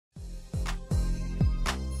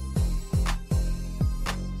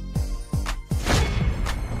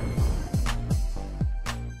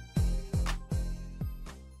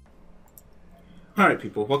Alright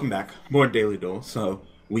people, welcome back. More Daily Duels. So,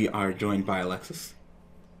 we are joined by Alexis.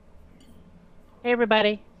 Hey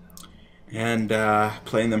everybody. And,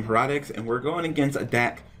 playing them Hieratics, and we're going against a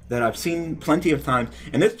deck that I've seen plenty of times.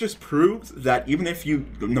 And this just proves that even if you,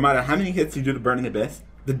 no matter how many hits you do to Burning Abyss,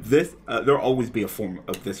 there'll always be a form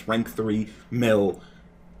of this rank 3 mill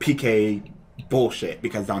PK bullshit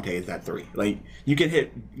because Dante is at 3. Like, you can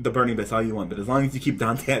hit the Burning Abyss all you want, but as long as you keep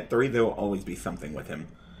Dante at 3, there will always be something with him.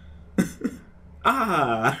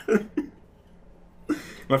 Ah!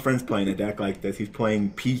 My friend's playing a deck like this. He's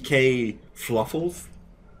playing PK Fluffles.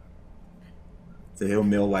 So he'll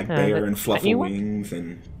mill like Bear and Fluffle Wings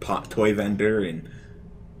and Pot Toy Vendor and...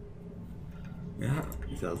 Yeah.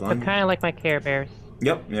 So kind of like my Care Bears.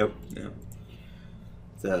 Yep.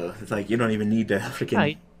 So it's like you don't even need to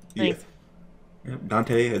freaking... Yep.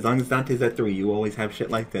 Dante, as long as Dante's at 3, you always have shit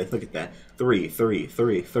like this. Look at that. 3, 3,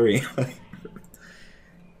 3, 3.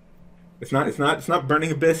 It's not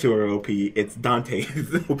Burning Abyss who are OP, it's Dante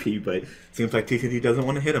who's OP, but it seems like TCD doesn't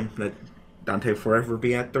want to hit him. Let Dante forever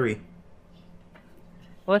be at 3.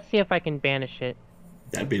 Well, let's see if I can banish it.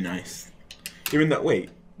 That'd be nice. Even though,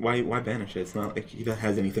 wait, why banish it? It's not like he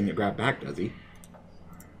has anything to grab back, does he?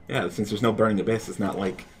 Yeah, since there's no Burning Abyss, it's not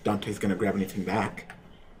like Dante's gonna grab anything back.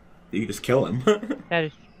 You just kill him. That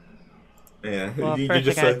is... Yeah. Well, first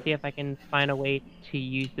I gotta see if I can find a way to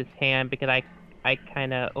use this hand, because I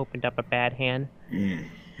kind of opened up a bad hand. You're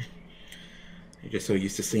just so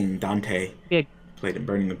used to seeing Dante played in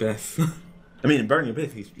Burning Abyss. I mean, in Burning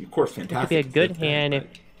Abyss, he's, of course, fantastic. It could be a good hand if...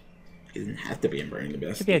 He doesn't have to be in Burning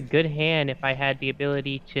Abyss. It could be a good hand if I had the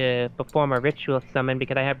ability to perform a ritual summon,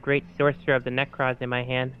 because I have Great Sorcerer of the Necros in my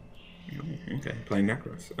hand. Okay, playing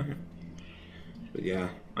Necros. But yeah,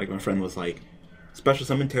 like my friend was like, special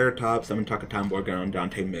summon Terratop, summon Takatown on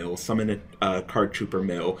Dante Mill, summon a Card Trooper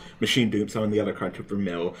Mill, Machine Doom, summon the other Card Trooper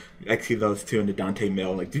Mill, execute those 2 into Dante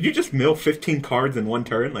Mill. Like, did you just mill 15 cards in one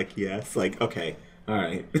turn? Like, yes. Like, okay.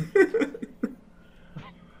 Alright.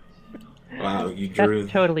 Wow, you drew...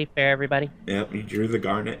 That's totally fair, everybody. Yep, you drew the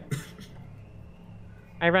Garnet.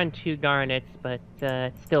 I run 2 Garnets, but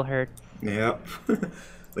it still hurts. Yep. At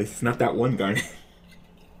least it's not that one Garnet.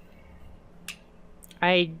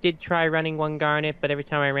 I did try running 1 Garnet, but every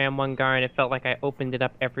time I ran 1 Garnet, it felt like I opened it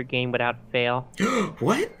up every game without fail.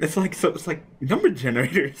 What? It's like number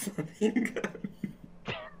generator or something.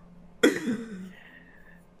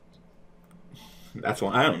 That's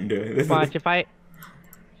why I don't do it. Watch if I...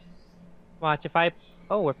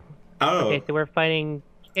 Oh, okay, so we're fighting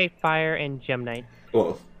PK Fire and Gem Knights.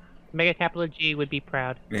 Well... Mega capital G would be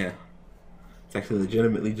proud. Yeah. It's actually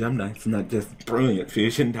legitimately Gem Knights, not just Brilliant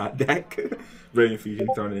Fusion deck. Brilliant Fusion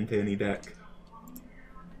thrown into any deck.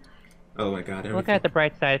 Oh my god, everything. Look at the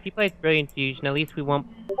bright side. If he plays Brilliant Fusion, at least we won't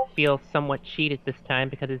feel somewhat cheated this time,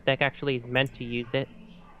 because his deck actually is meant to use it.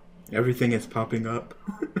 Everything is popping up.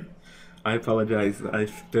 I apologize, I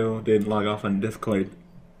still didn't log off on Discord.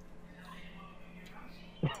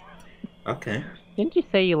 Okay. Didn't you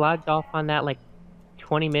say you logged off on that like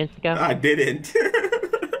 20 minutes ago? I didn't.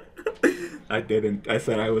 I didn't. I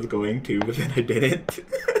said I was going to, but then I didn't.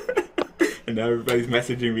 And now everybody's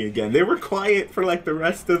messaging me again. They were quiet for like the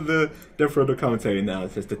rest of the further commentary. Now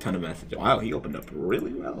it's just a ton of messages. Wow, he opened up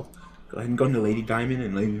really well. Go ahead and go into Lady Diamond,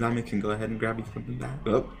 and Lady Diamond can go ahead and grab you something back.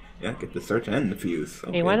 Oh, yeah, get the search and the fuse.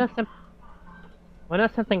 Okay. Hey, why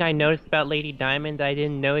not something I noticed about Lady Diamond I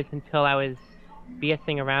didn't notice until I was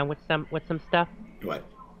BSing around with some stuff? What?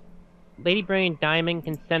 Lady Brilliant Diamond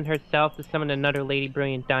can send herself to summon another Lady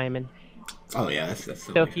Brilliant Diamond. Oh yeah, that's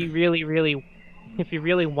so if you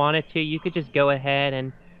really wanted to, you could just go ahead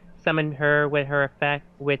and summon her with her effect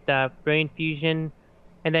with Brilliant Fusion,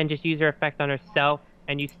 and then just use her effect on herself,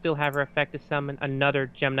 and you still have her effect to summon another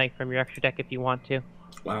Gem Knight from your extra deck if you want to.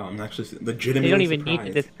 Wow, I'm actually legitimately You don't even need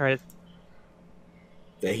to discard it.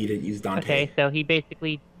 That he didn't use Dante. Okay, so he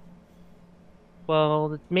basically...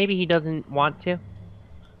 Well, maybe he doesn't want to.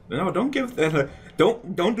 No, don't give that.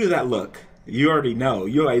 Don't do that look. You already know.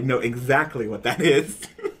 You already know exactly what that is.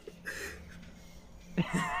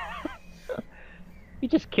 You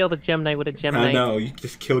just killed a Gem Knight with a Gem Knight. I know. You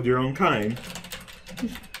just killed your own kind.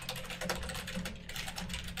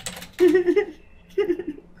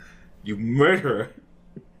 You murderer.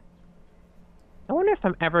 I wonder if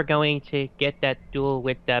I'm ever going to get that duel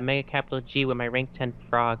with Mega Capital G with my rank 10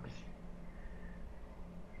 frogs.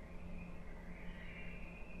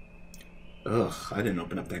 Ugh, I didn't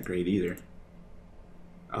open up that great either.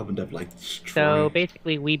 I opened up like So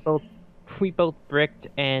basically, we both bricked,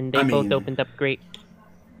 and they both opened up great.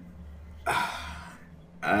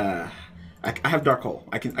 I have Dark Hole.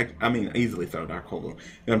 I mean, easily throw Dark Hole.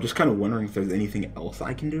 And I'm just kind of wondering if there's anything else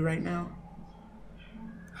I can do right now.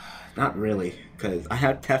 Not really, because I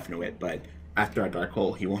have Tefnuit, but after a Dark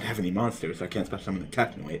Hole, he won't have any monsters, so I can't special summon the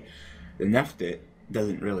Tefnuit. The Neftit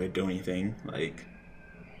doesn't really do anything. Like,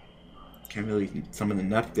 can't really summon the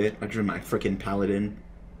Neftit. I drew my freaking Paladin.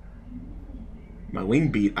 My Wing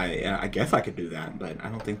Beat, I guess I could do that, but I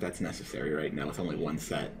don't think that's necessary right now with only one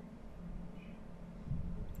set.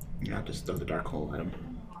 Yeah, I'll just throw the Dark Hole at him.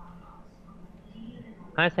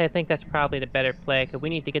 Honestly, I think that's probably the better play, because we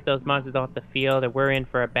need to get those monsters off the field, or we're in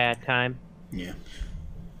for a bad time. Yeah.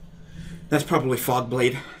 That's probably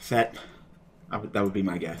Fogblade set. That would be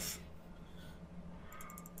my guess.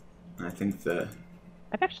 I think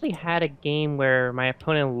I've actually had a game where my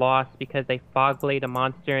opponent lost because they Fogblade a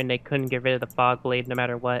monster and they couldn't get rid of the Fogblade no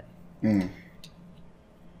matter what. Yeah,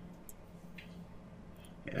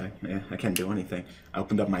 I can't do anything. I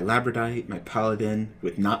opened up my Labradite, my Paladin,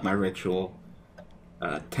 with not my Ritual,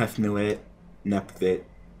 Tefnuit, Nepthit,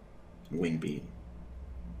 Wingbeat.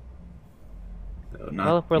 So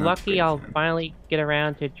Well, if we're lucky, I'll finally get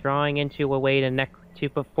around to drawing into a way to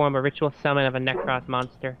perform a ritual summon of a Necros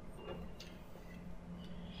monster.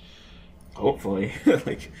 Hopefully,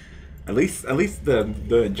 like at least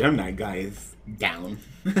the Gemini guy is down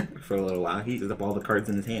for a little while. He uses up all the cards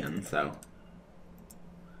in his hand, so.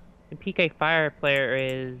 The PK Fire player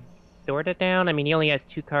is sorta down. I mean, he only has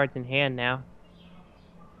 2 cards in hand now.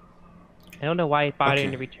 I don't know why he's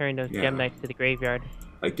bothering to return those Geminites to the graveyard.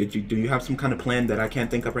 Like, do you have some kind of plan that I can't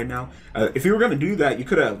think of right now? If you were gonna do that, you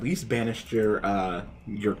could have at least banished your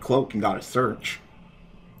cloak and got a search.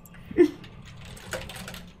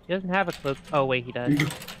 He doesn't have a cloak. Oh wait, he does.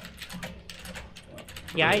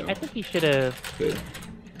 Yeah, I think he should have. Good.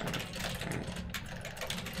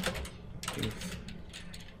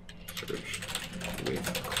 Searched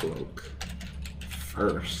with cloak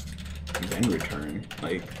first, then return.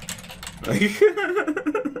 Like,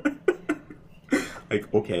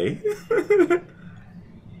 okay.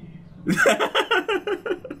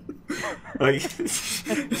 Like,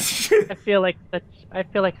 I feel like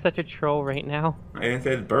such a troll right now. I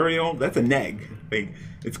said burial. That's a neg. Like,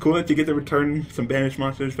 it's cool that you get to return some banished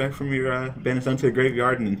monsters back from your banished onto the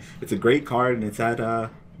graveyard, and it's a great card, and it's at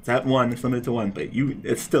 1. It's limited to 1, but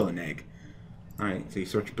it's still a neg. All right, so you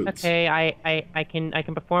search boots. Okay, I can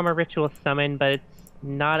perform a ritual summon, but it's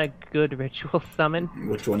not a good ritual summon.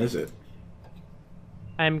 Which one is it?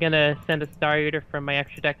 I'm gonna send a Star Eater from my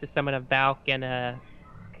extra deck to summon a Valk and a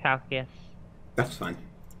Calcus. That's fine.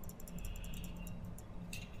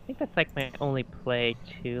 I think that's like my only play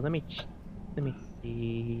too. Let me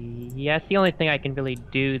see. Yeah, it's the only thing I can really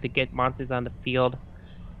do to get monsters on the field.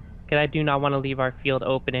 Because I do not want to leave our field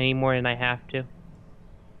open any more than I have to.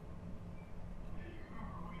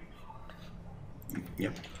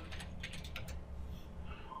 Yep.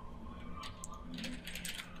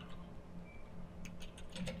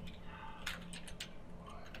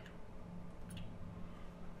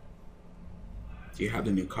 Do you have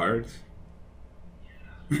the new cards?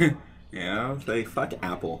 Yeah, I was like, fuck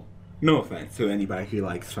Apple. No offense to anybody who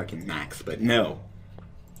likes fucking Max, but no.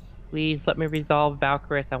 Please let me resolve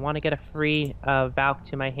Valkyrie. I want to get a free Valk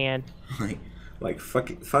to my hand.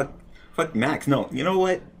 fuck Max. No, you know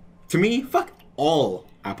what? To me, fuck all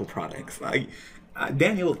Apple products. Like,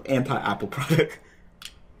 Daniel's anti-Apple product.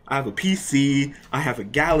 I have a PC. I have a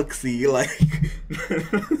Galaxy. Like,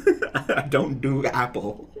 I don't do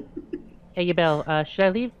Apple. Hey, Yubel, should I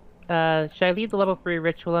leave the level 3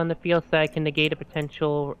 ritual on the field so I can negate a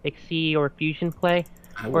potential Exceed or Fusion play?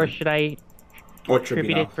 Or should I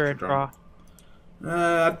tribute it for a draw?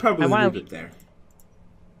 I'd probably leave it there.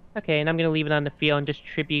 Okay, and I'm going to leave it on the field and just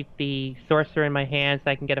tribute the Sorcerer in my hand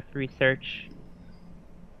so I can get a free search.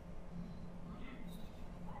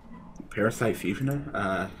 Parasite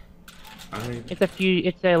Fusioner?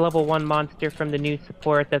 It's a level 1 monster from the new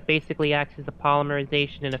support that basically acts as a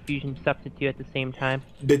polymerization and a fusion substitute at the same time.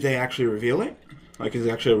 Did they actually reveal it? Like, is it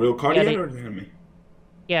actually a real card yet, or is it enemy?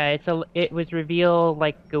 Yeah, it was revealed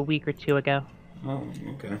like a week or 2 ago. Oh,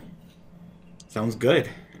 okay. Sounds good.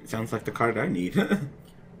 It sounds like the card I need.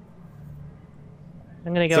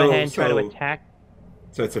 I'm gonna go ahead and try to attack.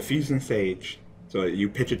 So it's a Fusion Sage. So you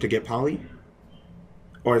pitch it to get poly?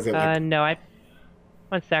 Or is it like... No,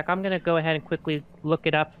 one sec, I'm gonna go ahead and quickly look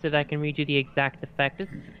it up so that I can read you the exact effect.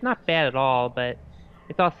 It's not bad at all, but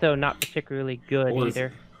it's also not particularly good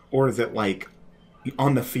either. Or is it like,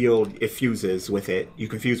 on the field, it fuses with it, you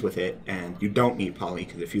can fuse with it, and you don't need poly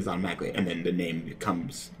because it fuses automatically, and then the name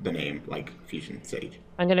becomes the name, like Fusion Sage.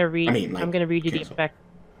 I'm gonna read you the effect.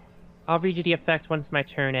 I'll read you the effect once my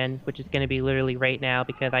turn ends, which is gonna be literally right now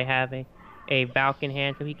because I have a Valk in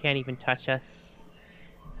hand, so he can't even touch us.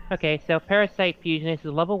 Okay, so Parasite Fusion is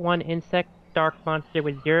a level 1 insect dark monster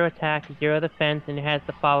with 0 attack, 0 defense, and it has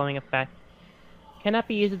the following effect. Cannot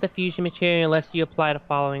be used as the fusion material unless you apply the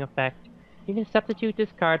following effect. You can substitute this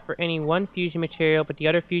card for any one fusion material, but the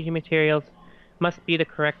other fusion materials must be the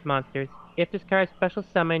correct monsters. If this card is special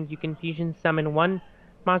summoned, you can fusion summon one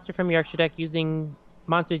monster from your extra deck using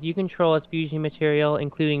monsters you control as fusion material,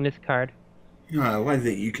 including this card. Why is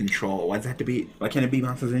it you control? Why does it have to be? Why can't it be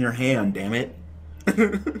monsters in your hand? Damn it!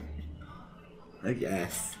 I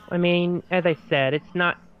guess. I mean, as I said, it's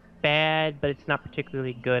not bad, but it's not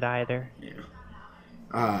particularly good either. Yeah.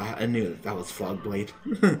 I knew that was Flogblade.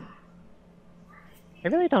 I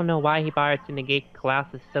really don't know why he bothered to negate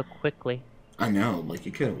Colossus so quickly. I know, like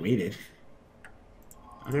you could have waited.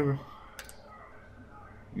 Whatever.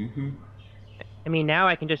 I mean, now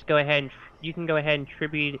I can just go ahead and you can go ahead and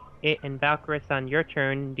tribute it and Valkyris on your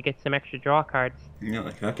turn to get some extra draw cards. Yeah,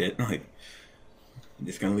 like fuck it. Like, I'm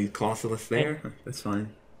just gonna leave Colossus there. That's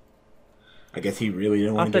fine. I guess he really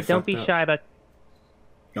didn't want to get don't be up. shy about.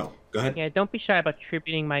 No, go ahead. Yeah, don't be shy about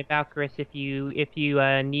tributing my Valkyris if you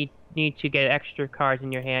need to get extra cards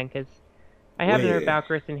in your hand, because I have another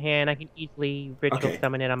Valkyris in hand. I can easily ritual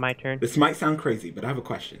summon it on my turn. This might sound crazy, but I have a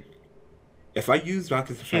question. If I use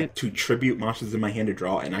Valkyrie's effect to tribute monsters in my hand to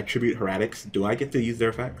draw, and I tribute Hieratics, do I get to use their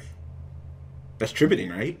effects? That's tributing,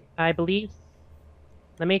 right? I believe.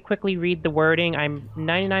 Let me quickly read the wording. I'm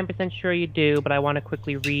 99% sure you do, but I want to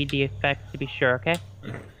quickly read the effects to be sure, okay?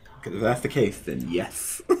 Because if that's the case, then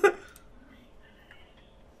yes.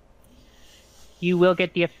 You will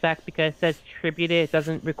get the effect because it says tributed. It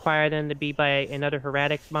doesn't require them to be by another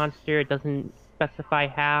Hieratics monster. It doesn't specify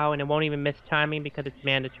how, and it won't even miss timing because it's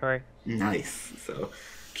mandatory. Nice. So,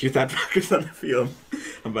 keep that focus on the field.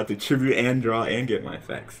 I'm about to tribute and draw and get my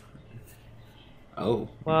effects. Oh.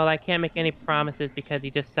 Well, I can't make any promises because he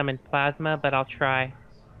just summoned Plasma, but I'll try.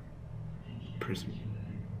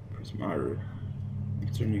 Prismaru.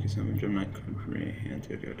 Certain you can summon Gemini card from your hand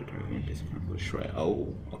to go to target one basic shred.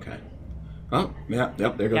 Oh, okay. Oh, yeah,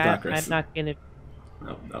 yep, there goes Valkyris. I'm not gonna.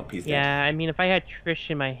 No, he's dead. Yeah, I mean, if I had Trish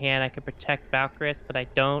in my hand, I could protect Valkyris, but I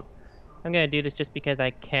don't. I'm gonna do this just because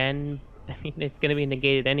I can. I mean, it's gonna be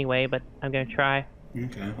negated anyway, but I'm gonna try.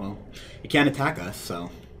 Okay, well, you can't attack us,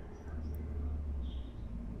 so.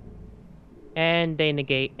 And they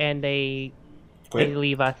negate, and they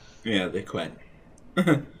leave us. Yeah, they quit.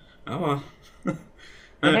 Oh well.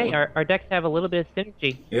 Okay, our decks have a little bit of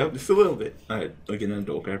synergy. Yep, just a little bit. Alright, look at another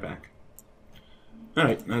duel, pair back.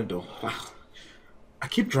 Alright, another duel. Wow. I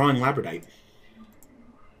keep drawing Labradite.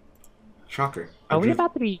 Shocker. Are we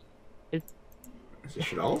about to be... Is it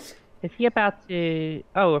Shaddolls? Is he about to...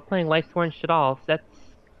 Oh, we're playing Lightsworn Shaddolls. That's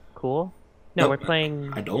cool. No, we're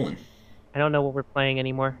playing... Eidolon. I don't know what we're playing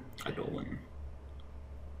anymore. Eidolon.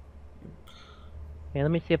 Okay,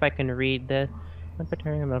 let me see if I can read this. Blah,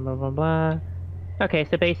 blah, blah, blah, blah. Okay,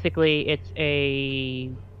 so basically it's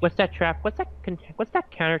a... What's that trap? What's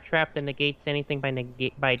that counter trap that negates anything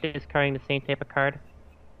by discarding the same type of card?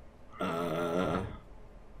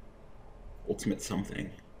 Ultimate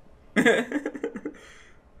something.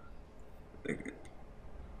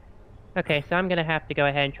 Okay, so I'm gonna have to go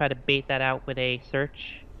ahead and try to bait that out with a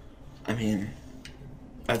search. I mean,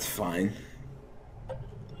 that's fine.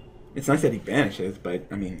 It's nice that he vanishes, but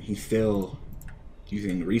I mean, he's still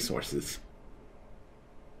using resources.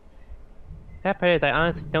 That part is, I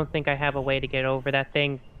honestly don't think I have a way to get over that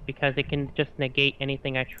thing because it can just negate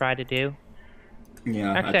anything I try to do.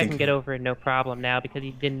 Yeah, actually, I can get over it no problem now because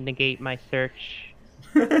he didn't negate my search.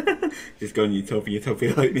 Just go to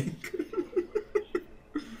Utopia Lightning.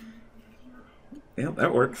 Yeah,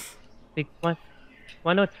 that works. Wanna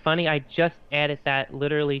know what's funny? I just added that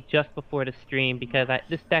literally just before the stream because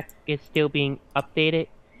this deck is still being updated,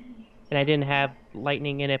 and I didn't have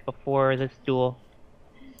lightning in it before this duel.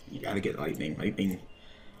 You gotta get lightning.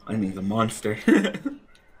 Lightning's a monster.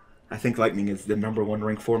 I think lightning is the #1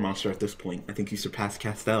 rank 4 monster at this point. I think he surpassed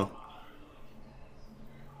Castel.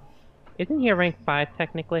 Isn't he a rank 5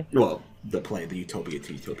 technically? Well, the Utopia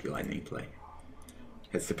to Utopia Lightning play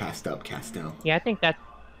has surpassed up Castel. Yeah, I think that's...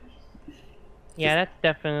 Yeah,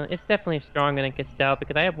 it's definitely stronger than Castel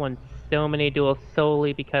because I have won so many duels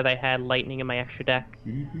solely because I had lightning in my extra deck.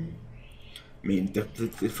 Mm-hmm. I mean,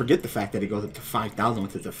 forget the fact that it goes up to 5,000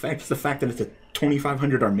 with its effect. It's the fact that it's a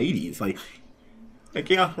 2,500 Armades. Like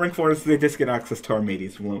yeah, rank 4 they just get access to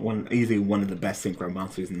Armades. Easily one of the best synchro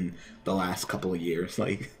monsters in the last couple of years.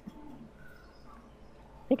 Like,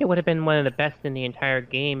 I think it would have been one of the best in the entire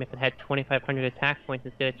game if it had 2,500 attack points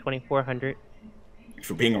instead of 2,400.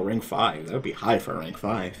 For being a rank 5, that would be high for a rank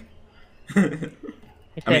 5.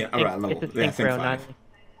 It's I mean, alright, level. Yeah, Sync 5. not...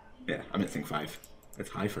 Yeah, I'm at Sync 5.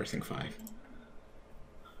 That's high for a Sync 5.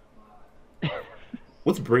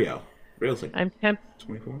 What's Brio? Brio's like I'm tempted.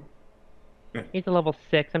 24. Yeah. He's a level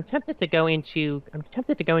 6. I'm tempted to go into. I'm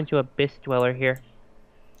tempted to go into Abyss Dweller here.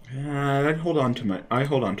 I hold on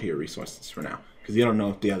to your resources for now because you don't know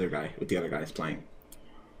if what the other guy is playing.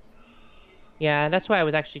 Yeah, that's why I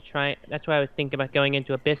was actually trying. That's why I was thinking about going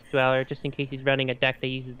into Abyss Dweller, just in case he's running a deck that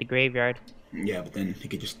uses the graveyard. Yeah, but then he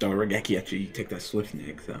could just throw a Regeki at you. You take that Swift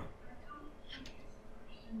Nig, so.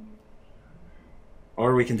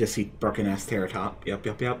 Or we can just see broken ass Terratop. Yep.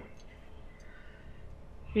 To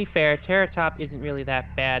be fair, Terratop isn't really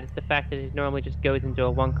that bad. It's the fact that it normally just goes into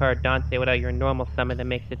a one-card Dante without your normal summon that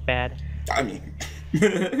makes it bad. I mean,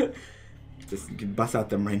 just bust out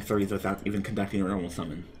them rank 30s without even conducting a normal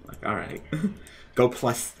summon. Like, all right, go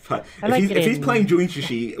plus. If he's playing Juin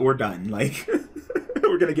Shishi, we're done. Like,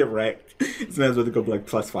 we're gonna get wrecked. It's might as well go like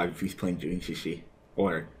 +5 if he's playing Juin Shishi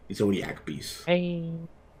or Zodiac Beast. I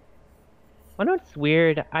know it's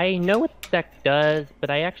weird. I know what the deck does, but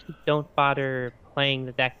I actually don't bother playing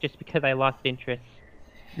the deck just because I lost interest.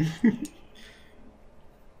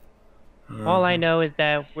 All I know is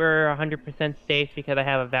that we're 100% safe because I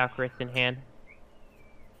have a Valkyris in hand.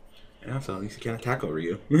 Yeah, so at least he can't attack over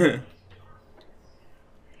you.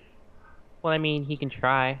 Well, I mean, he can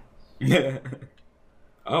try.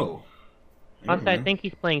 Oh. Also, I think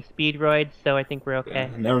he's playing Speedroid, so I think we're okay.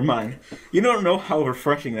 Yeah, never mind. You don't know how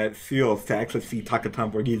refreshing that feels to actually see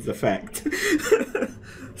Takatamborgi's effect.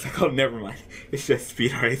 It's like, oh, never mind. It's just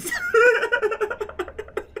Speedroids.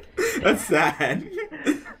 That's sad.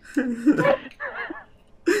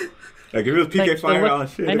 Like, if it was PK Like, Fire, so oh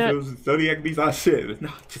shit. If it was Zodiac Beast, oh shit. But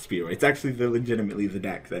no, just Speedroid. It's actually legitimately the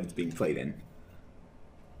deck that it's being played in.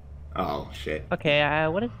 Oh, shit. Okay,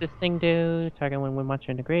 what does this thing do? Target one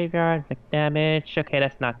monster in the graveyard, inflict damage. Okay,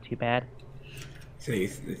 that's not too bad. See,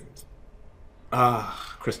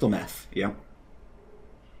 Crystal Meth. Yep.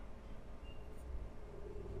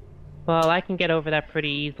 Well, I can get over that pretty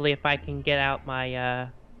easily if I can get out my,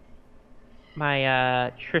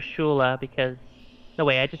 Trishula, because... No,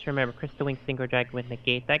 wait, I just remember Crystal Wing Synchro Dragon with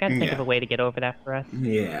negate. I gotta think of a way to get over that for us.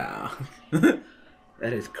 Yeah. That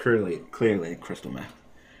is clearly Crystal Meth.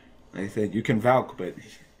 Like I said, you can Valk, but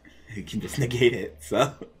you can just negate it,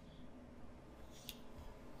 so...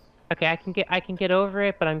 Okay, I can get over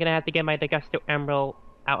it, but I'm gonna have to get my Degusto Emerald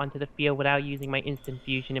out onto the field without using my instant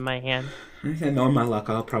fusion in my hand. I said, knowing my luck,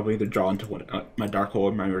 I'll probably either draw into my Dark Hole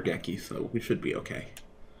or my Regeki, so we should be okay.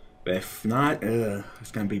 But if not,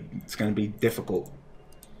 it's gonna be difficult.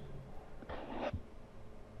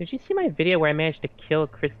 Did you see my video where I managed to kill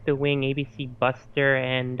Crystal Wing, ABC Buster,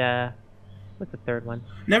 and what's the third one?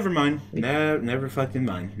 Never mind. Never fucking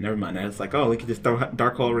mind. Never mind. I was like, oh, we could just throw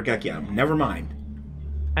Dark Hole Regeki at him. Never mind.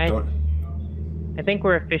 I think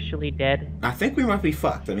we're officially dead. I think we might be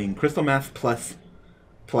fucked. I mean, Crystal Math plus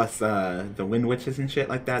the Wind Witches and shit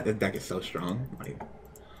like that. That deck is so strong.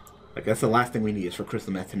 Like that's the last thing we need is for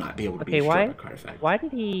Crystal Math to not be able to be a strong card effect. Why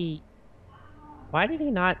did he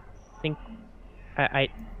not think?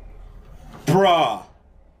 Bruh.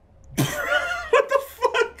 What the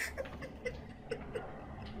fuck?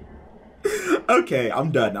 Okay,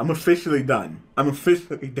 I'm done. I'm officially done.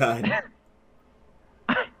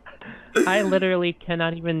 I literally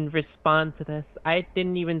cannot even respond to this. I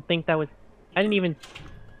didn't even think that was... I didn't even...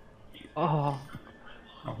 Oh.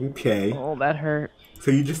 Okay. Oh, that hurt.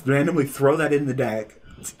 So you just randomly throw that in the deck,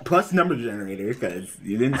 plus number generator, because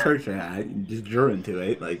you didn't search for that. You just drew into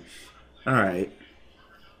it. Like, alright.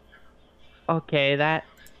 Okay, that...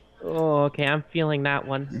 Oh, okay, I'm feeling that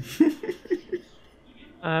one.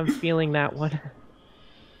 I'm feeling that one.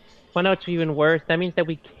 Well, no, it's even worse. That means that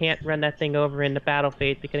we can't run that thing over in the battle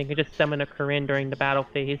phase because I can just summon a Corinne during the battle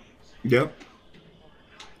phase. Yep.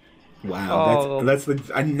 Wow, that's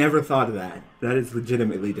I never thought of that. That is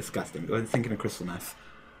legitimately disgusting. Go ahead and think in a Crystal Meth.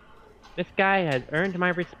 This guy has earned my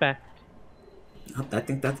respect. I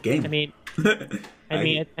think that's game. I mean,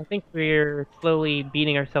 I think we're slowly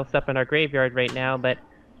beating ourselves up in our graveyard right now, but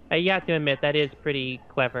you have to admit that is pretty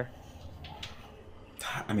clever.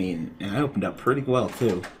 I mean, and I opened up pretty well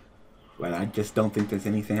too. But I just don't think there's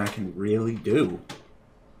anything I can really do.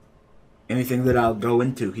 Anything that I'll go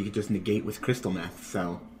into, he could just negate with Crystal Meth,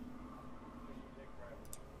 so...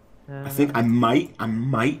 I think I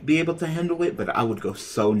might be able to handle it, but I would go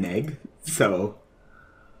so neg, so...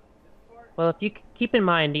 Well, if you keep in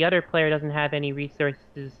mind, the other player doesn't have any resources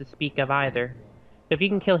to speak of either. So if you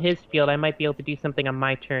can kill his field, I might be able to do something on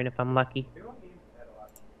my turn if I'm lucky.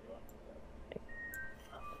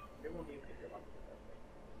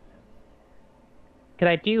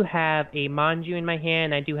 Because I do have a Manju in my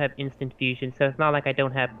hand, I do have instant fusion, so it's not like I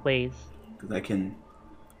don't have plays. Because I can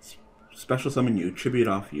special summon you, tribute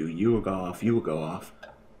off you, you will go off,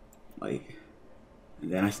 Like,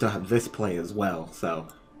 and then I still have this play as well, so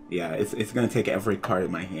yeah, it's gonna take every card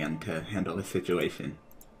in my hand to handle the situation.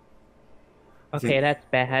 Okay, that's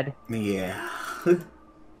bad. Yeah.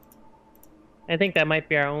 I think that might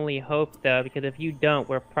be our only hope, though, because if you don't,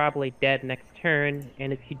 we're probably dead next turn,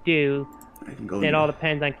 and if you do, I can go it all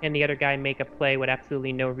depends on can the other guy make a play with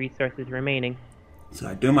absolutely no resources remaining. So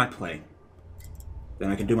I do my play. Then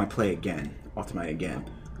I can do my play again, ultimate again.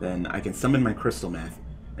 Then I can summon my crystal meth,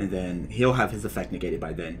 and then he'll have his effect negated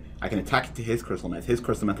by then. I can attack it to his crystal meth. His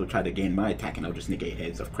crystal meth will try to gain my attack, and I'll just negate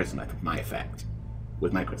his of crystal meth with my effect,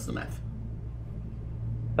 with my crystal meth.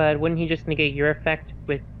 But wouldn't he just negate your effect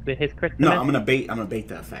with his crystal No, meth? I'm gonna bait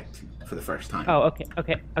the effect for the first time. Oh,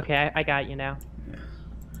 okay, I got you now. Yeah.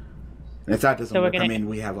 And if that doesn't So work, I mean,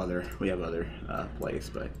 we have other plays,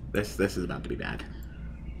 but this is about to be bad.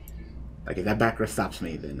 Like, if that back row stops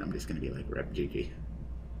me, then I'm just gonna be like, rep GG.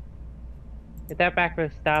 If that back row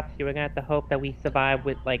stops you, we're gonna have to hope that we survive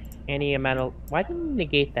with, like, any amount of... Why didn't you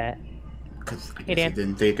negate that? Because I guess he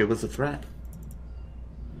didn't think it was a threat.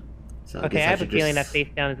 So okay, I have a feeling that face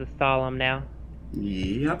down is a solemn now.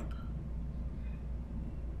 Yep.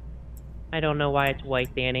 I don't know why it's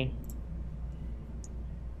white, Danny.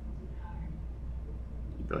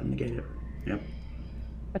 Go ahead and negate it. Yep.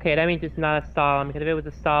 Okay, that means it's not a solemn, because if it was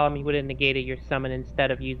a solemn, he would have negated your summon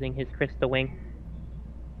instead of using his crystal wing.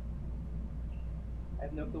 I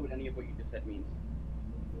have no clue what any of what you just said means.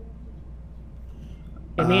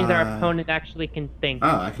 It means our opponent actually can think.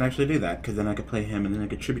 Oh, I can actually do that, because then I could play him, and then I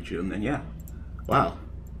could tribute you, and then, yeah. Wow.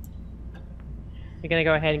 You're gonna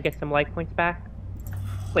go ahead and get some life points back?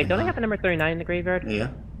 Wait, don't I have a number 39 in the graveyard? Yeah.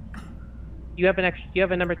 You have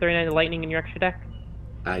a number 39 lightning in your extra deck?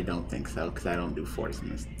 I don't think so, because I don't do force in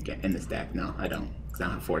this deck. No, I don't, because I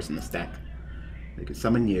don't have force in this deck. I could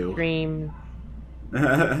summon you. Dream.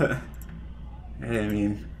 Hey, I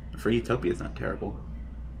mean, for Utopia, it's not terrible.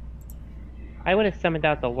 I would have summoned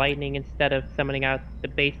out the lightning instead of summoning out the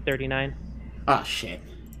base 39. Oh shit!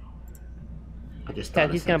 I just thought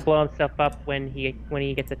Because he's gonna blow himself up when he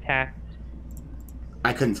gets attacked.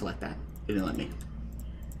 I couldn't select that. It didn't let me.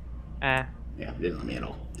 Ah. Yeah, it didn't let me at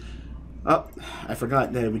all. Oh, I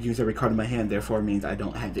forgot that I would use every card in my hand. Therefore, it means I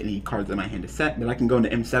don't have any cards in my hand to set. But I can go into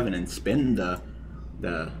M7 and spin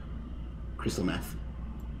the crystal meth.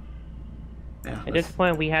 Yeah, At this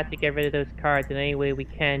point, we have to get rid of those cards in any way we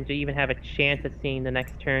can to even have a chance at seeing the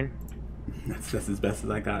next turn. That's just as best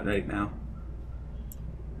as I got right now.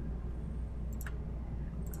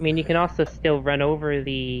 I mean, you can also still run over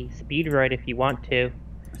the Speedroid if you want to.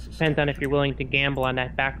 Depends on if you're willing to gamble on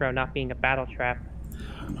that back row not being a battle trap.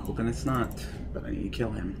 I'm hoping it's not, but I need to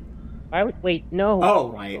kill him. Why would... Wait, no.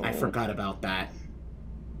 Oh, right. I forgot about that.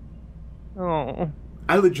 Oh.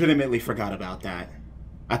 I legitimately forgot about that.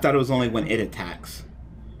 I thought it was only when it attacks.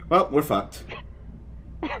 Well, we're fucked.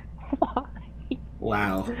 Why?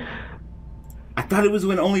 Wow. I thought it was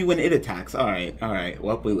only when it attacks. Alright.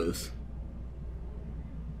 Well, we lose.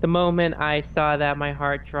 The moment I saw that, my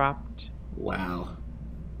heart dropped. Wow.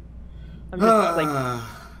 I'm just like...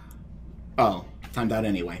 Oh, timed out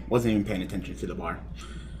anyway. Wasn't even paying attention to the bar.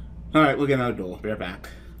 Alright, we'll get another duel. Be right back.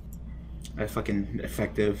 That fucking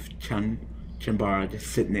effective Chimbara just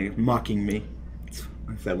sitting there mocking me.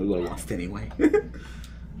 I said we would have lost anyway.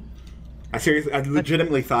 I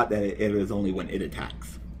legitimately thought that it was only when it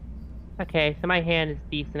attacks. Okay, so my hand is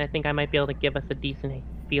decent. I think I might be able to give us a decent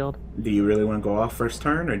field. Do you really want to go off first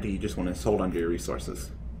turn, or do you just want to hold on to your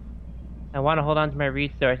resources? I want to hold on to my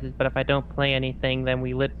resources, but if I don't play anything, then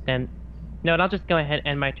No, and I'll just go ahead and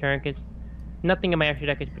end my turn, because nothing in my extra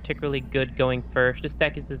deck is particularly good going first. This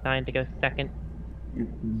deck is designed to go second.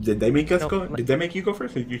 Did they make us go? Did they make you go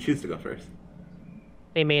first, or did you choose to go first?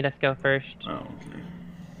 They made us go first. Oh, okay.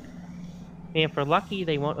 And if we're lucky,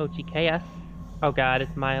 they won't OTK us. Oh god,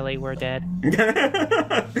 it's Miley, we're dead.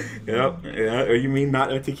 Yep, yeah. Or you mean not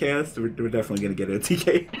OTK us? We're definitely gonna get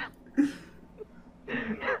OTK.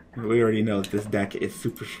 We already know that this deck is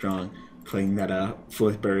super strong. Playing that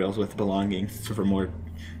Fourth Burials with Belongings for more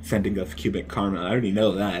sending us cubic karma. I already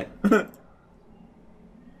know that.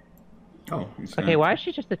 Oh. Okay, why is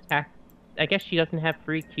she just attacked? I guess she doesn't have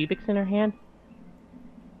 3 cubics in her hand?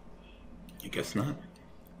 I guess not.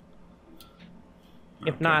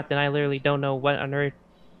 If not, then I literally don't know what on earth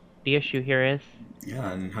the issue here is.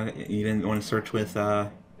 Yeah, and you didn't want to search with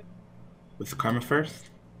karma first?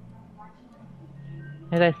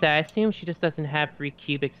 As I said, I assume she just doesn't have 3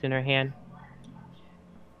 cubics in her hand.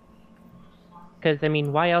 Because, I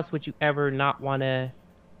mean, why else would you ever not want to,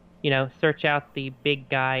 search out the big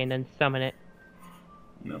guy and then summon it?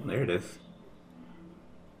 No, there it is.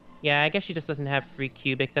 Yeah, I guess she just doesn't have 3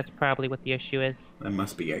 cubics. That's probably what the issue is. That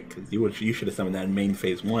must be it, because you should have summoned that in main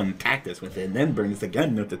phase 1, attacked us with it, and then burn us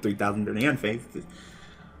again with the 3,000 during the end phase.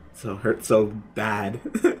 So hurt so bad.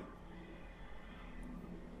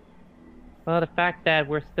 Well, the fact that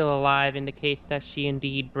we're still alive indicates that she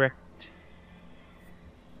indeed bricked.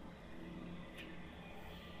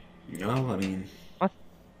 No, I mean... If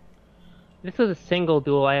this was a single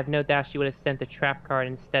duel, I have no doubt she would have sent the trap card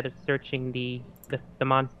instead of searching the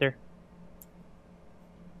monster.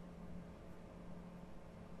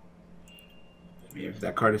 I mean, if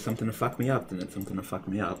that card is something to fuck me up, then it's something to fuck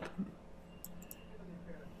me up.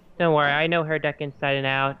 Don't worry, I know her deck inside and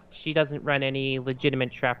out. She doesn't run any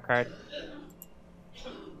legitimate trap cards. I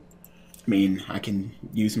mean, I can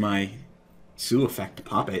use my Sue effect to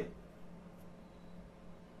pop it.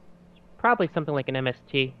 Probably something like an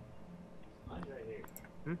MST.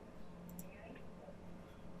 Hmm?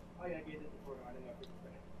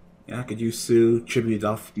 Yeah, I could use Sue, tribute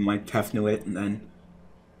off my Tefnuit, and then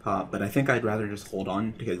pop. But I think I'd rather just hold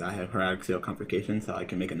on, because I have Hieratics Complication, so I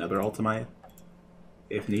can make another Ultimate,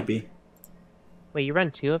 if need be. Wait, you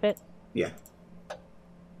run 2 of it? Yeah.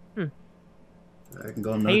 Hmm. I can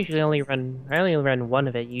go on I usually only run 1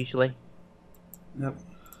 of it, usually. Yep.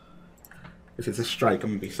 If it's a strike,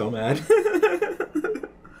 I'm gonna be so mad.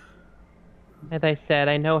 As I said,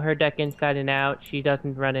 I know her deck inside and out. She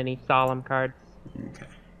doesn't run any solemn cards. Okay.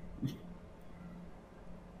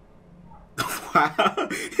 Wow,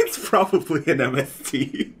 it's probably an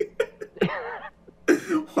MST.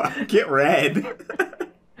 Wow, get red.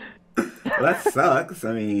 Well, that sucks.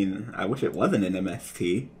 I mean, I wish it wasn't an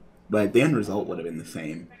MST, but the end result would have been the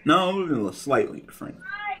same. No, it would have been a little slightly different.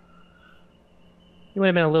 You would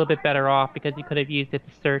have been a little bit better off because you could have used it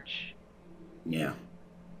to search. Yeah.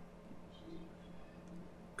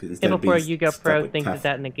 And before Yuga Pro thinks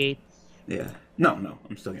that negates. Yeah. No,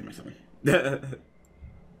 I'm still getting my summon.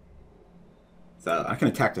 So I can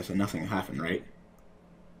attack this and nothing will happen, right?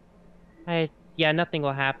 Yeah, nothing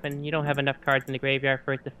will happen. You don't have enough cards in the graveyard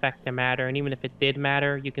for its effect to matter, and even if it did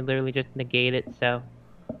matter, you can literally just negate it, so...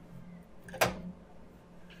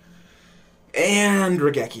 And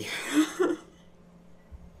Regeki.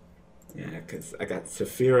 Yeah, because I got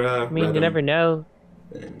Saphira, I mean, you never know.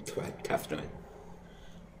 And Tefnuit.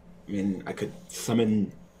 I mean, I could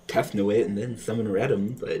summon Tefnuit and then summon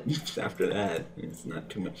Redum, but after that, it's not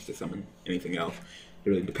too much to summon anything else. It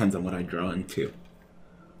really depends on what I draw into.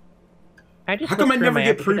 How come I never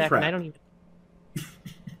get pre-prep? I don't even...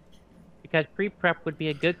 Because pre-prep would be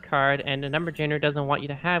a good card, and the number generator doesn't want you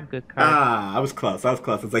to have good cards. Ah, I was close.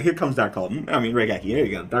 It's like, here comes Dark Hole. I mean, Regeki. There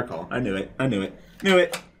you go. Dark Hole. I knew it. Knew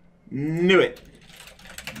it.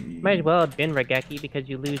 Might as well have been Regeki because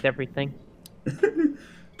you lose everything.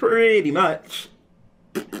 Pretty much.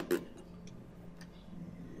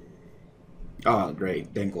 Oh,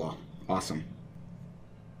 great. Denglaw. Awesome.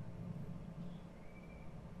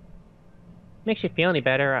 Makes you feel any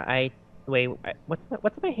better. Wait, what's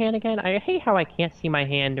in my hand again? I hate how I can't see my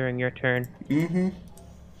hand during your turn. Mm-hmm.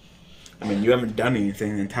 I mean, you haven't done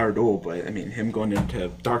anything the entire duel, but I mean, him going into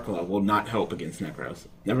Darklaw will not help against Necros.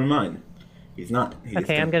 Never mind. He's not.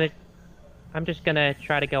 Okay, I'm just gonna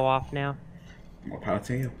try to go off now. More power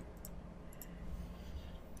to you.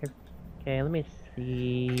 Okay, let me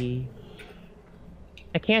see.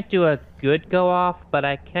 I can't do a good go off, but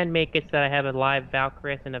I can make it so that I have a live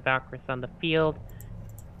Valkyrie and a Valkyrie on the field.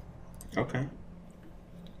 Okay.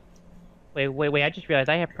 Wait, I just realized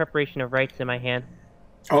I have Preparation of Rites in my hand.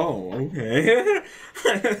 Oh, okay.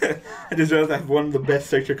 I just realized I have one of the best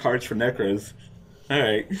searcher cards for Necros.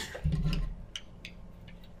 Alright.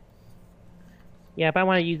 Yeah, but I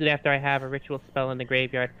want to use it after I have a ritual spell in the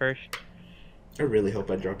graveyard first. I really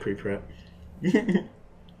hope I draw pre-prep. Would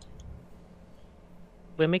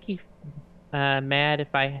it make you mad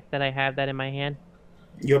if I said I have that in my hand?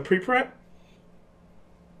 You have pre-prep?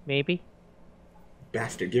 Maybe.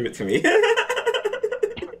 Bastard, give it to me.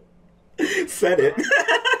 Said it.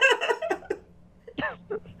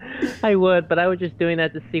 I would, but I was just doing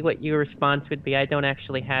that to see what your response would be. I don't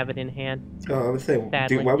actually have it in hand. Oh, I would say,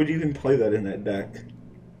 dude, why would you even play that in that deck?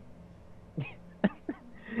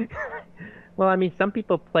 Well, I mean, some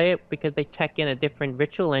people play it because they check in a different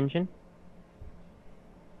ritual engine.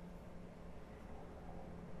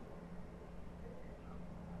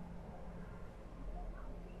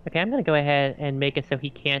 Okay, I'm going to go ahead and make it so he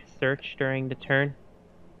can't search during the turn.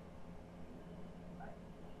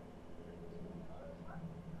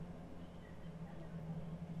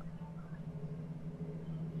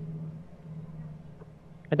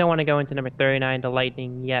 I don't want to go into number 39, the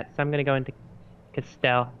Lightning, yet, so I'm going to go into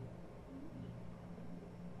Castell.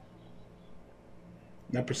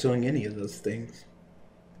 Not pursuing any of those things.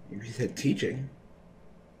 You said teaching.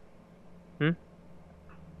 Hmm?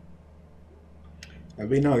 I'd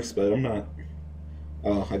be nice, but I'm not.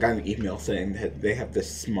 Oh, I got an email saying that they have this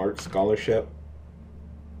smart scholarship.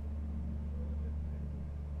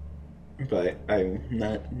 But I'm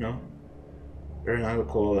not, no.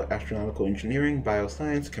 Aeronautical, astronautical engineering,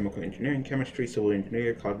 bioscience, chemical engineering, chemistry, civil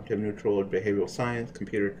engineering, cognitive neutral, behavioral science,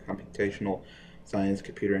 computer computational science,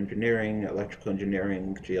 computer engineering, electrical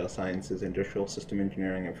engineering, geosciences, industrial system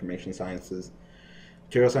engineering, information sciences,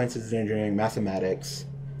 material sciences engineering, mathematics.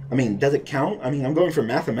 I mean, does it count? I mean, I'm going for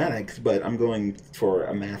mathematics, but I'm going for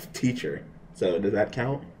a math teacher. So does that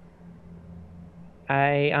count?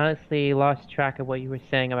 I honestly lost track of what you were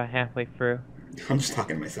saying about halfway through. I'm just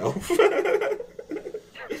talking to myself.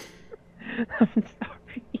 I'm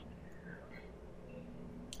sorry.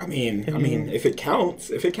 I mean, if it counts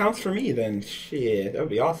for me, then shit, that would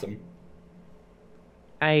be awesome.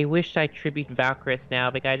 I wish I tribute Valkyris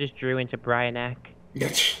now, but I just drew into Bryanak.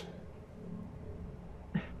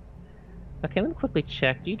 Okay, let me quickly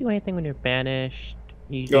check. Do you do anything when you're banished?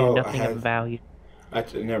 You do nothing of value.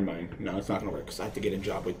 Never mind. No, it's not gonna work because I have to get a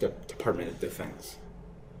job with the Department of Defense.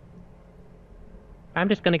 I'm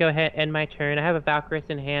just gonna go ahead and end my turn. I have a Valkyris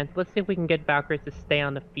in hand. Let's see if we can get Valkyris to stay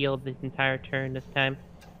on the field this entire turn this time.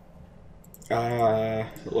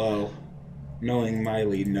 Well, knowing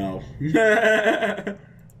Miley, no. You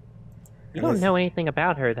don't know anything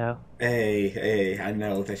about her, though. Hey, I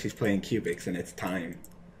know that she's playing cubics and it's time.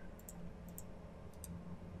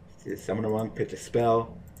 Just summon one, pitch a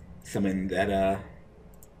spell, summon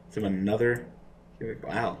another.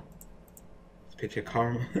 Wow. Pitch a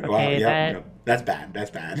karma. Okay, wow, yep. That's bad.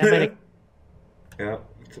 That Yep.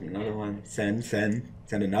 Summon another one. Send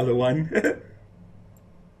another one.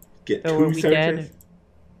 Get so 2 are we searches. dead?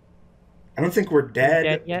 I don't think we're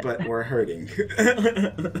dead yet? but we're hurting.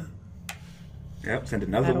 Yep, send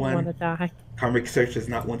another I don't one. want to die. Karmic search is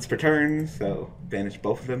not once per turn, so banish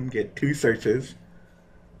both of them, get 2 searches.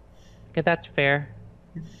 Okay, that's fair.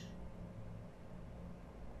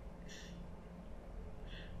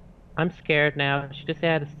 I'm scared now. She just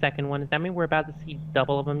added a second one. Does that mean we're about to see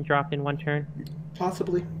double of them dropped in one turn?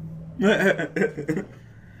 Possibly. Now,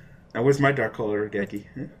 where's my dark color, Geki?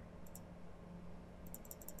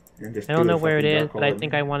 I don't know where it is, but I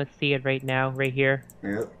think I want to see it right now, right here.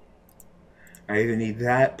 Yep. I either need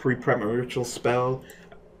that, pre-prep my ritual spell,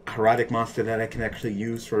 a Hieratics monster that I can actually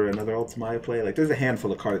use for another Ultima I play. Like, there's a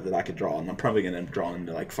handful of cards that I could draw, and I'm probably going to draw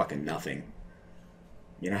into, like, fucking nothing.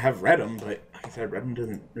 You know, I have Red'em, but like I said, Red'em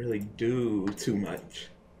doesn't really do too much.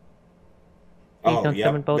 Oh,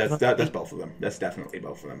 yeah, that's both of them. That's definitely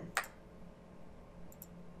both of them.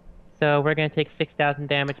 So we're going to take 6,000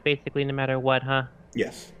 damage basically no matter what, huh?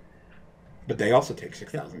 Yes. But they also take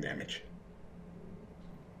 6,000 damage.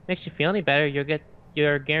 Makes you feel any better,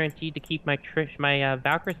 you're guaranteed to keep my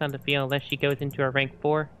Valkyris on the field unless she goes into a rank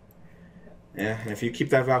 4. Yeah, and if you keep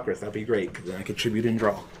that Valkyris, that'd be great, because then I could tribute and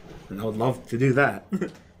draw. And I would love to do that.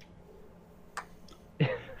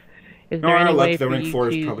 Is there any way the for rank you 4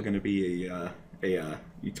 to... is probably going to be a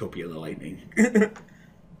Utopia of the Lightning.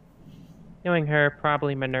 Knowing her,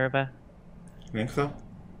 probably Minerva. You think so?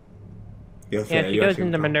 Yeah, she goes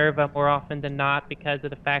into Minerva more often than not because of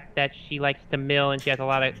the fact that she likes to mill and she has a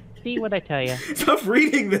lot of... See what I tell you? Stop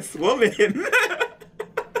reading this woman!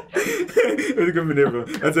 There's a good Minerva.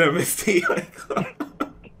 That's an MST.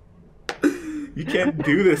 You can't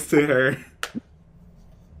do this to her.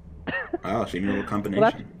 Wow, she knew a combination.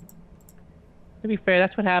 Well, to be fair,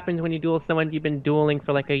 that's what happens when you duel someone you've been dueling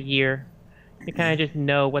for like a year. You kind of just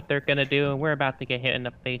know what they're gonna do, and we're about to get hit in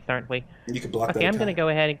the face, aren't we? You can block that. Okay, I'm gonna go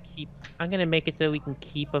ahead and keep. I'm gonna make it so we can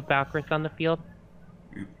keep a Valkyris on the field.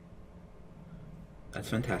 Yeah. That's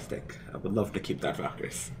fantastic. I would love to keep that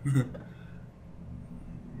Valkyris.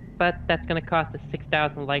 But that's gonna cost us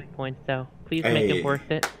 6,000 life points, so please make it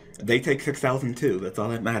worth it. They take 6,000 too. That's all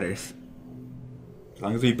that matters. As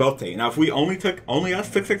long as we both take. Now, if we only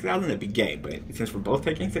us took 6,000, it'd be gay. But since we're both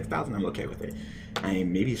taking 6,000, I'm okay with it. I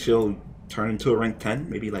mean, maybe she'll turn into a rank 10,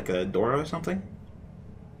 maybe like a Dora or something.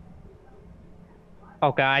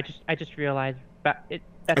 Oh god, I just realized it's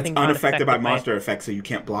unaffected by monster effects, so you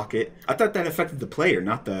can't block it. I thought that affected the player,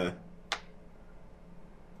 not the.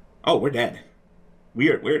 Oh, we're dead.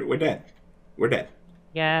 We're dead. We're dead.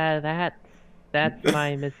 Yeah, that's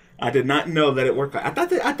my mis. I did not know that it worked. I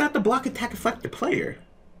thought the block attack affected the player.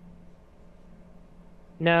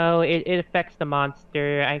 No, it affects the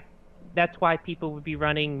monster. That's why people would be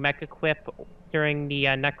running Mecha Quip during the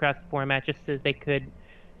Necros format, just so they could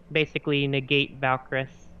basically negate Valkyris.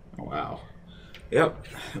 Oh, wow. Yep,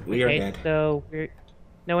 we are dead. So we're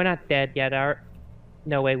not dead yet.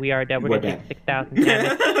 No way, we are dead. We're We're gonna dead. take 6,000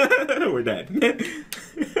 damage. We're dead.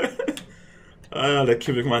 Oh, that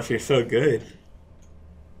cubic monster is so good.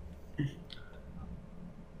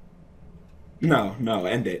 No, no,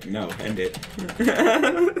 end it. No, end it.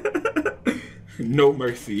 No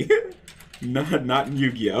mercy. Not in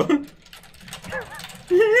Yu-Gi-Oh!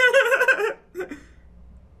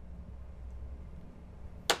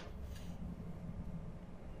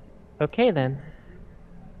 Okay then.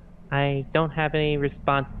 I don't have any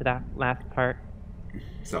response to that last part.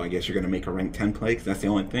 So I guess you're gonna make a rank 10 play, because that's the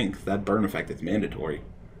only thing, 'cause that burn effect is mandatory.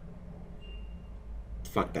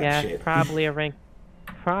 Fuck that Yeah, shit. probably a rank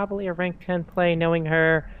 10 play, knowing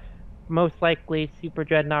her. Most likely Super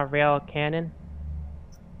Dreadnought Rail Cannon.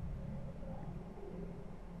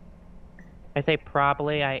 I say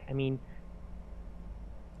probably, I mean...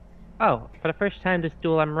 Oh, for the first time this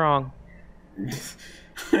duel I'm wrong.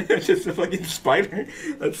 It's just a fucking spider.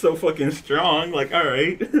 That's so fucking strong. Like,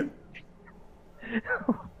 alright.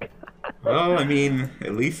 Well, I mean,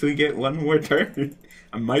 at least we get one more turn.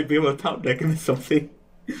 I might be able to top deck into something.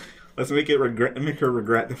 Let's make her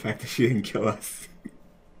regret the fact that she didn't kill us.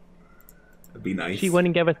 That'd be nice. She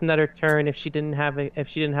wouldn't give us another turn if she didn't have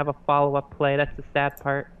a follow-up play. That's the sad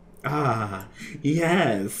part. Ah,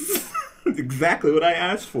 yes. That's exactly what I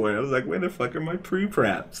asked for. I was like, where the fuck are my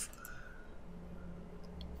pre-preps?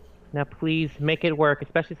 Now please make it work,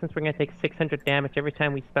 especially since we're gonna take 600 damage every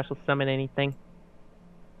time we special summon anything.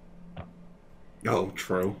 Oh,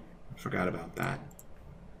 true. I forgot about that.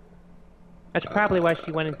 That's probably why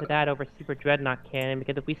she went into that over Super Dreadnought Cannon,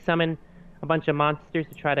 because if we summon a bunch of monsters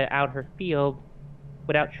to try to out her field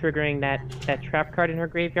without triggering that trap card in her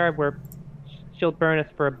graveyard, she'll burn us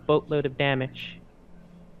for a boatload of damage.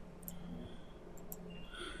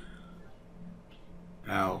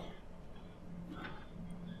 Ow.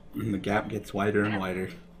 And the gap gets wider and wider.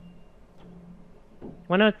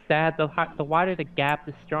 Well, no, it's sad. The wider the gap,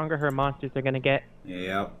 the stronger her monsters are gonna get.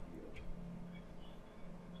 Yep.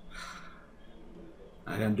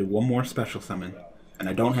 I gotta do one more special summon. And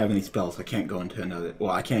I don't have any spells. I can't go into another...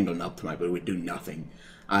 Well, I can go up to my, but it would do nothing.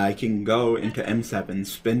 I can go into M7,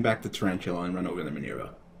 spin back the Tarantula, and run over the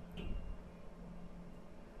Minerva.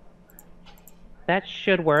 That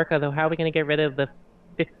should work, although how are we gonna get rid of the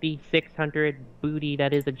 5,600 booty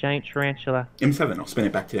that is a giant tarantula? M7, I'll spin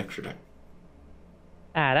it back to the extra deck.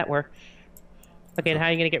 Ah, that works. Okay, and how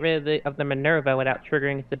are you gonna get rid of the Minerva without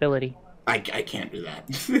triggering its ability? I can't do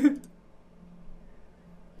that.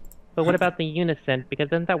 But what about the Unison? Because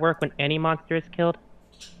doesn't that work when any monster is killed?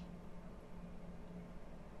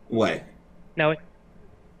 What? No,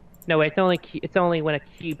 it's only when a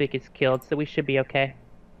cubic is killed, so we should be okay.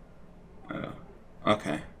 Oh,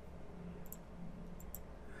 okay.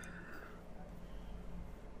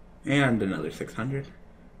 And another 600.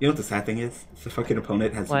 You know what the sad thing is? The fucking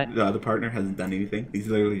opponent has... What? The other partner hasn't done anything. He's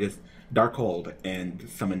literally just Dark Hold and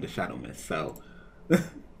summoned a Shadow Mist, so...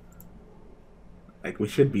 Like, we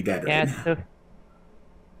should be dead right now. So...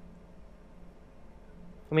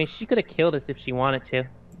 I mean, she could have killed us if she wanted to.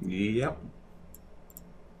 Yep.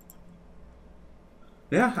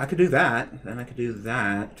 Yeah, I could do that. Then I could do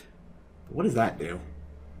that. But what does that do?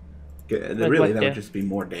 Really, that would just be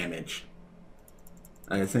more damage.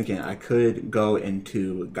 I was thinking I could go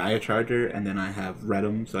into Gaia Charger, and then I have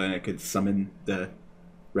Redum, so I could summon the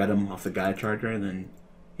Redum off the Gaia Charger, and then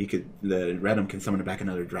the Redum can summon back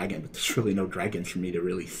another dragon, but there's really no dragons for me to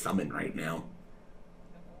really summon right now.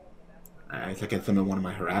 I can summon one of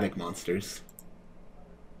my Hieratics monsters.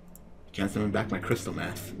 Can't summon back my Crystal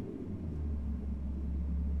Math.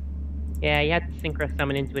 Yeah, you have to synchro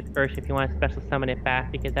summon into it first if you want to special summon it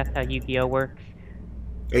back, because that's how Yu-Gi-Oh works.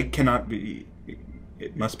 It cannot be...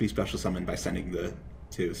 It must be special summoned by sending the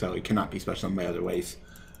two, so it cannot be special summoned by other ways.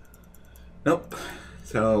 Nope.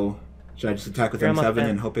 So, should I just attack with M7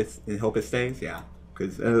 and hope it stays? Yeah,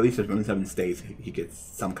 because at least if M7 stays, he gets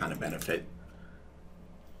some kind of benefit.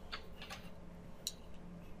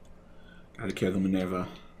 Gotta kill the Minerva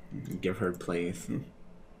and give her plays.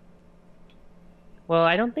 Well,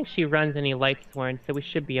 I don't think she runs any Lightsworn, so we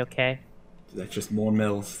should be okay. That's just more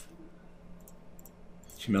mills.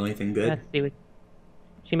 Did she mill anything good? Let's see what...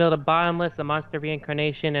 She milled a Bottomless, a Monster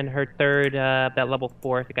Reincarnation, and her third, that level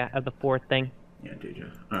 4, the fourth thing. Yeah, did you?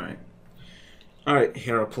 Alright. Alright,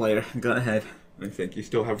 hero player, go ahead. I think you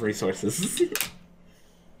still have resources. This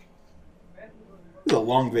is a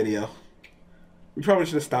long video. We probably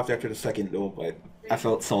should have stopped after the second duel, but I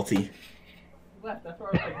felt salty. That's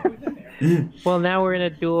where I was like, who's in there? Well, now we're in a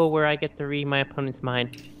duel where I get to read my opponent's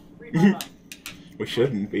mind. Read my mind. We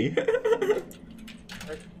shouldn't be.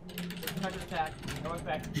 Attack. No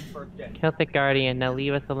effect. First dead. Celtic Guardian, now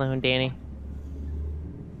leave us alone, Danny.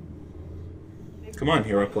 Come on,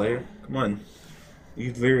 hero player. Come on.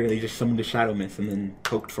 You literally just summoned a Shadow Mist and then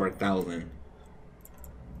poked for 1,000.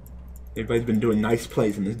 Everybody's been doing nice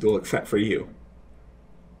plays in this duel except for you.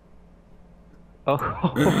 Oh.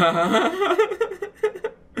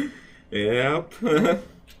 Yep.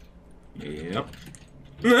 Yep.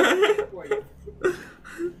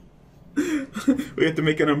 We have to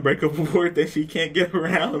make an unbreakable board that she can't get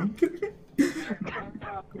around.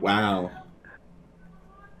 Wow.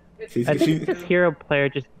 I think this hero player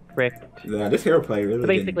just bricked. Yeah, this hero player really So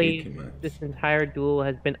basically, didn't do too much. this entire duel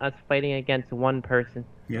has been us fighting against one person.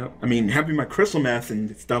 Yep. I mean, having my crystal mass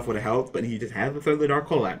and stuff would have helped, but he just had to throw the dark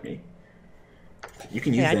hole at me. You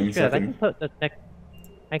can use them.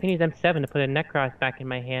 I can use M7 to put a Necros back in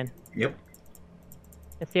my hand. Yep.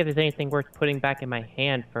 Let's see if there's anything worth putting back in my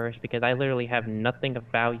hand first, because I literally have nothing of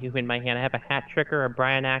value in my hand. I have a Hat Tricker, a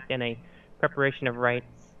Brian Act, and a Preparation of Rites.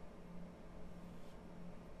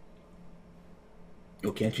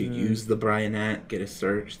 Oh, can't you use the Brian Act, get a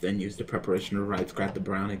search, then use the Preparation of Rites, grab the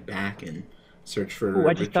Brown Act back, and search for? Ooh,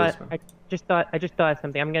 I just thought of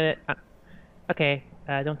something. I'm gonna. Okay,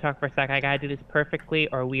 don't talk for a sec. I gotta do this perfectly,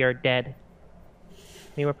 or we are dead.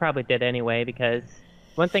 I mean, we're probably dead anyway, because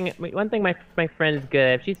one thing my friend is good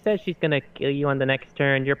at. If she says she's gonna kill you on the next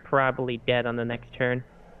turn, you're probably dead on the next turn.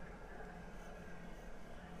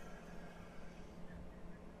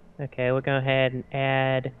 Okay, we'll go ahead and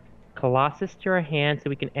add Colossus to our hand so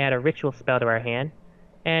we can add a ritual spell to our hand.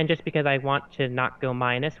 And just because I want to not go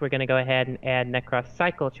minus, we're gonna go ahead and add Necros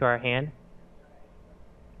Cycle to our hand.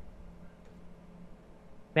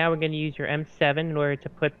 Now we're going to use your M7 in order to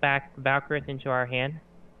put back Valkyrith into our hand.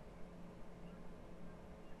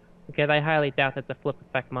 Because I highly doubt that's a flip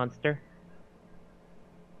effect monster.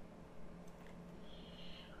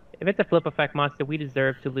 If it's a flip effect monster, we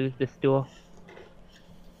deserve to lose this duel.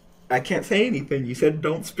 I can't say anything. You said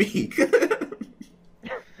don't speak.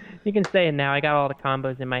 You can say it now. I got all the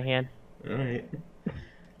combos in my hand. Alright.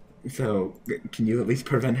 So, can you at least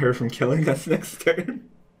prevent her from killing us next turn?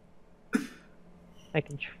 I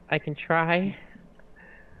can try.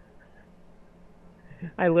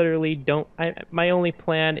 I literally don't. My only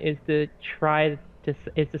plan is to try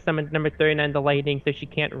to summon number 39 the lightning so she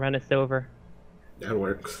can't run us over. That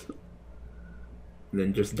works.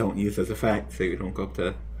 Then just don't use as a fact so you don't go up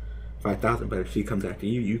to 5,000. But if she comes after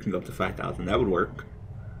you, you can go up to 5,000. That would work.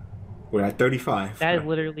 We're at 35. That's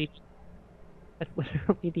literally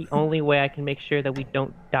the only way I can make sure that we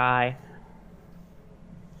don't die.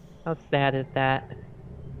 How sad is that?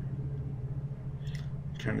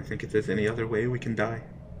 I'm trying to think if there's any other way we can die.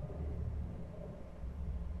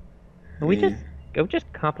 Are we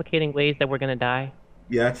just complicating ways that we're gonna die?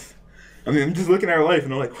 Yes. I mean, I'm just looking at our life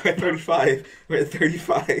and I'm like, we're at 35. We're at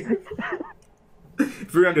 35.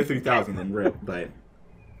 If we're under 3,000, then rip, but...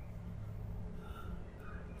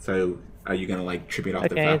 So, are you gonna, like, tribute off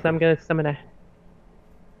the Okay, so I'm gonna summon a...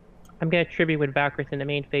 I'm gonna tribute with Valkyrith in the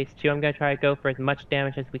main phase too. I'm gonna try to go for as much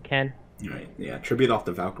damage as we can. Alright, yeah, tribute off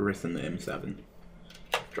the Valkyrith and the M7.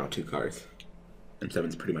 Draw 2 cards.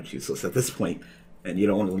 M7's pretty much useless at this point, and you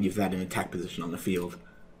don't want to leave that in attack position on the field.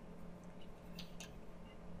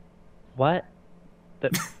 What?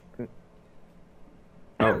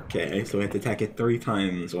 Okay, so we have to attack it 3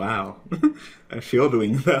 times. Wow. That's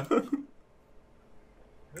shielding, though.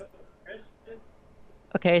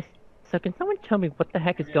 Okay, so can someone tell me what the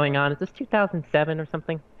heck is going on? Is this 2007 or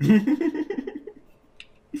something?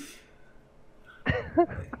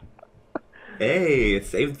 Hey, it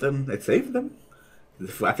saved them. It saved them.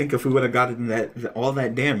 I think if we would have gotten all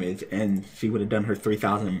that damage and she would have done her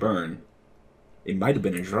 3,000 burn, it might have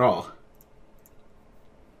been a draw.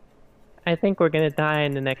 I think we're gonna die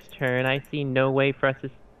in the next turn. I see no way for us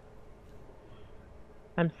to...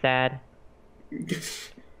 I'm sad.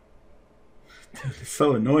 It's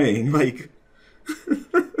so annoying. Like,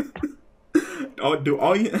 all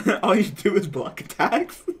you do is block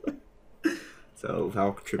attacks. So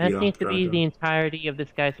Valk tribute. That seems to be the entirety of this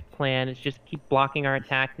guy's plan. Is just keep blocking our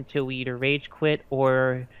attacks until we either rage quit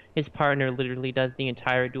or his partner literally does the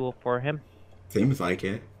entire duel for him. Seems like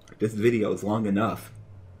it. This video is long enough.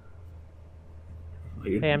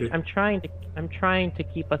 Hey, I'm trying to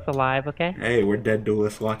keep us alive, okay? Hey, we're dead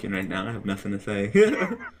duelists walking right now. I have nothing to say.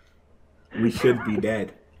 We should be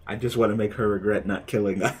dead. I just want to make her regret not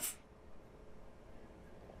killing us.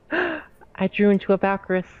 I drew into a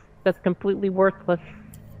Valkyrith. That's completely worthless.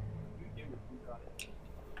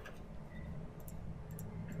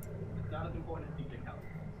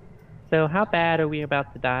 So how bad are we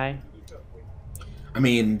about to die? I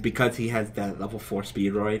mean, because he has that level 4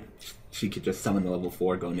 speedroid, she could just summon the level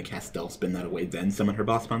 4, go into cast Spell, spin that away, then summon her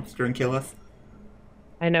boss monster and kill us.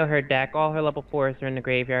 I know her deck. All her level 4s are in the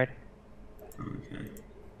graveyard. Okay.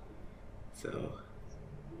 So.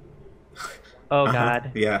 Oh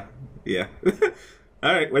god. Yeah. Yeah.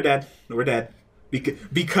 All right, we're dead. We're dead.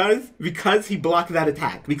 Because he blocked that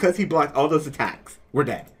attack. Because he blocked all those attacks. We're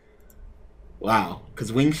dead. Wow.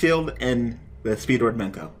 Because Wing Shield and the Speedward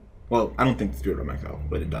Menko. Well, I don't think the Speedward Menko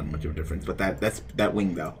would have done much of a difference, but that's that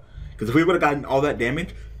Wing though. Because if we would have gotten all that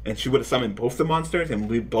damage, and she would have summoned both the monsters, and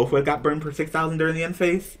we both would have got burned for 6,000 during the end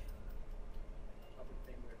phase.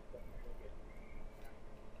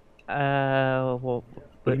 Well,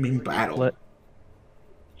 What do you mean battle? What?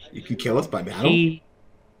 You can kill us by battle?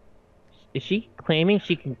 Is she claiming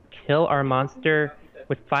she can kill our monster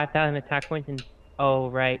with 5,000 attack points and... Oh,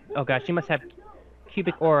 right. Oh, gosh, she must have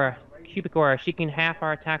cubic aura. Cubic aura. She can half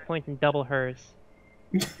our attack points and double hers.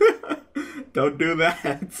 Don't do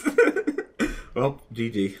that. Well,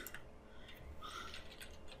 GG.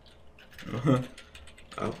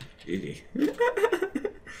 Oh, GG.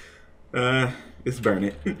 Just burn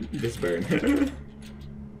it. Just burn.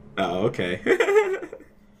 Oh, okay.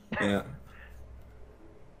 Yeah.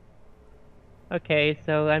 Okay,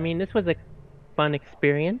 so, I mean, this was a fun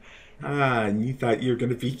experience. Ah, and you thought you were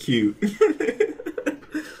gonna be cute.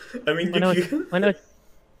 I mean, When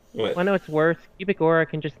it's worse, cubic aura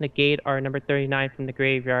can just negate our number 39 from the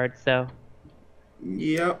graveyard, so...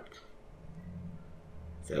 Yep.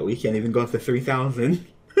 So we can't even go up to 3,000.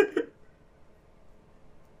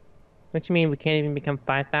 What you mean, we can't even become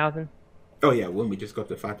 5,000? Oh yeah, when we just go up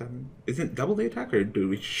to 5,000? Isn't double the attack, or do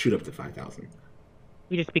we shoot up to 5,000?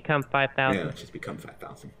 We just become 5,000. Yeah, let's just become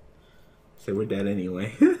 5,000. So we're dead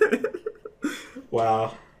anyway.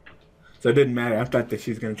 Wow. So it didn't matter. I thought that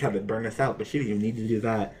she was going to try to burn us out, but she didn't even need to do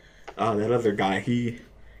that. Oh, that other guy, he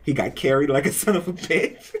got carried like a son of a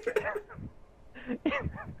bitch.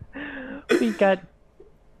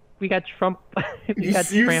 We got Trump. You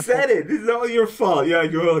said it. This is all your fault. Yeah,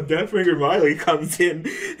 your Deathbringer Miley comes in,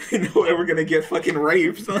 and we're going to get fucking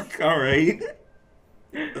raped. Like, all right.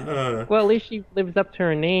 Well, at least she lives up to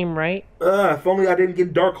her name, right? If only I didn't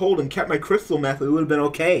get Dark Hold and kept my Crystal Method, it would have been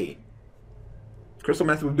okay. Crystal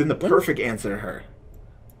Method would have been the perfect answer to her.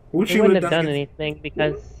 She wouldn't have done anything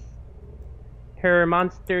because her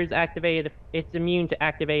monster's activated. It's immune to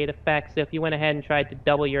activated effects. So if you went ahead and tried to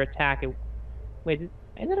double your attack, does it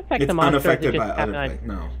affect the monster? It's unaffected by other effects.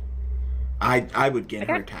 No. I would gain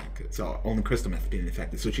her attack, so only Crystal Method being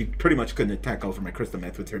affected. So she pretty much couldn't attack over my Crystal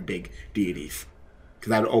Method with her big deities. Because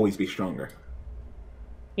that would always be stronger.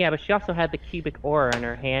 Yeah, but she also had the cubic aura in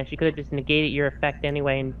her hand. She could have just negated your effect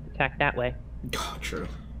anyway and attacked that way. Oh, true.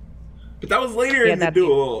 But that was later in the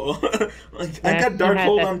duel. Like, I got Dark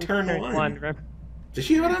Hold on turn 1. Did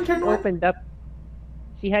she have it on turn 1? Opened up.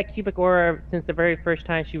 She had cubic aura since the very first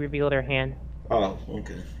time she revealed her hand. Oh,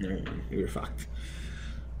 okay. No, you were fucked.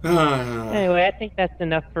 Anyway, I think that's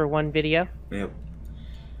enough for one video. Yep.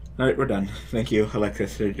 Alright, we're done. Thank you,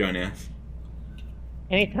 Alexis, for joining us.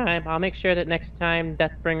 Anytime. I'll make sure that next time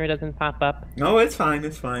Deathbringer doesn't pop up. No, it's fine.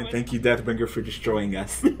 It's fine. Thank you, Deathbringer, for destroying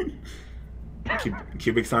us.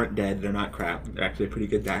 Cubics aren't dead. They're not crap. They're actually a pretty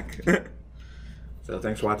good deck. So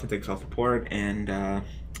thanks for watching. Thanks for all the support. And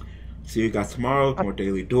see you guys tomorrow. More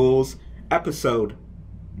Daily Duels. Episode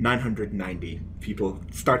 990. People,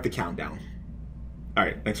 start the countdown. All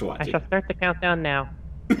right. Thanks for watching. I shall start the countdown now.